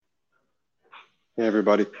Hey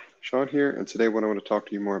everybody, Sean here, and today what I want to talk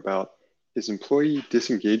to you more about is employee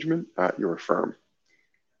disengagement at your firm.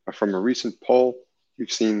 From a recent poll,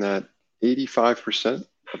 you've seen that 85%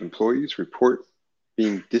 of employees report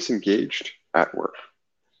being disengaged at work.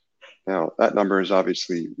 Now, that number is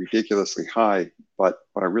obviously ridiculously high, but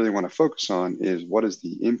what I really want to focus on is what is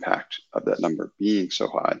the impact of that number being so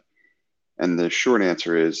high? And the short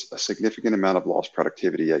answer is a significant amount of lost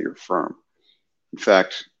productivity at your firm. In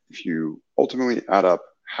fact, if you ultimately add up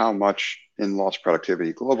how much in lost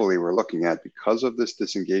productivity globally we're looking at because of this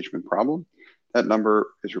disengagement problem, that number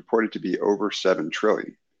is reported to be over 7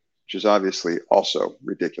 trillion, which is obviously also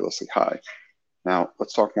ridiculously high. Now,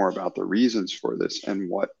 let's talk more about the reasons for this and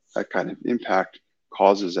what that kind of impact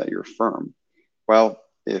causes at your firm. Well,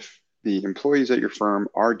 if the employees at your firm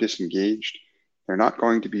are disengaged, they're not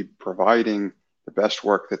going to be providing the best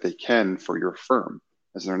work that they can for your firm,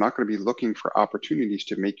 as they're not going to be looking for opportunities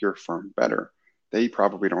to make your firm better. They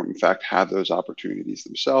probably don't, in fact, have those opportunities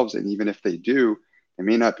themselves. And even if they do, they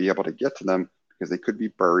may not be able to get to them because they could be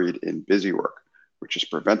buried in busy work, which is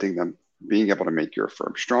preventing them from being able to make your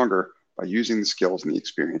firm stronger by using the skills and the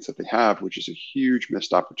experience that they have, which is a huge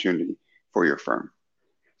missed opportunity for your firm.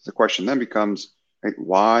 The question then becomes, right,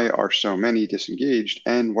 why are so many disengaged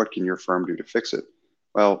and what can your firm do to fix it?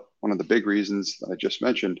 Well, one of the big reasons that I just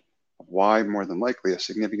mentioned of why more than likely a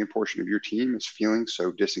significant portion of your team is feeling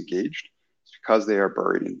so disengaged is because they are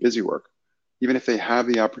buried in busy work. Even if they have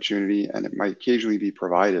the opportunity and it might occasionally be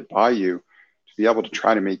provided by you to be able to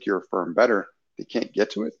try to make your firm better, they can't get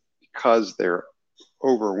to it because they're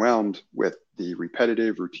overwhelmed with the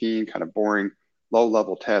repetitive, routine, kind of boring, low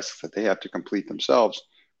level tasks that they have to complete themselves,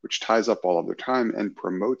 which ties up all of their time and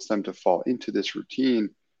promotes them to fall into this routine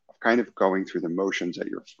of kind of going through the motions at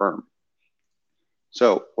your firm.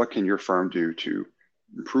 So, what can your firm do to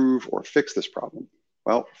improve or fix this problem?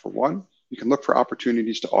 Well, for one, you can look for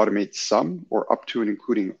opportunities to automate some or up to and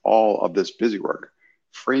including all of this busy work.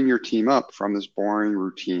 Frame your team up from this boring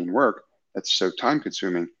routine work that's so time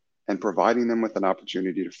consuming and providing them with an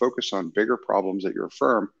opportunity to focus on bigger problems at your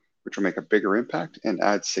firm, which will make a bigger impact and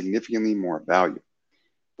add significantly more value.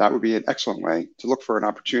 That would be an excellent way to look for an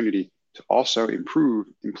opportunity to also improve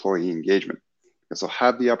employee engagement because they'll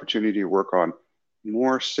have the opportunity to work on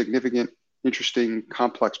more significant, interesting,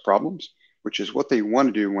 complex problems, which is what they want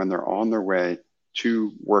to do when they're on their way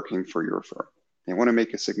to working for your firm. They want to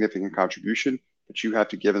make a significant contribution, but you have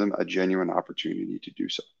to give them a genuine opportunity to do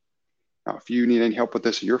so. Now, if you need any help with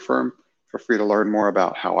this at your firm, feel free to learn more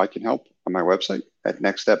about how I can help on my website at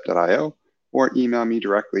nextstep.io or email me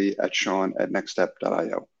directly at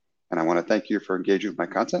sean@nextstep.io. And I want to thank you for engaging with my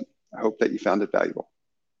content. I hope that you found it valuable.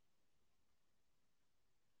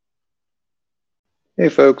 Hey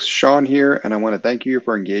folks, Sean here, and I want to thank you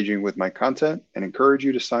for engaging with my content and encourage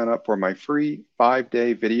you to sign up for my free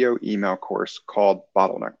 5-day video email course called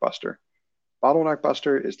Bottleneck Buster. Bottleneck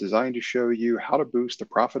Buster is designed to show you how to boost the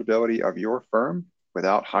profitability of your firm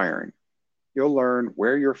without hiring. You'll learn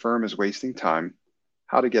where your firm is wasting time,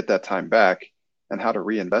 how to get that time back, and how to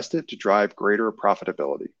reinvest it to drive greater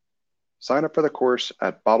profitability. Sign up for the course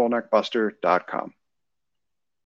at bottleneckbuster.com.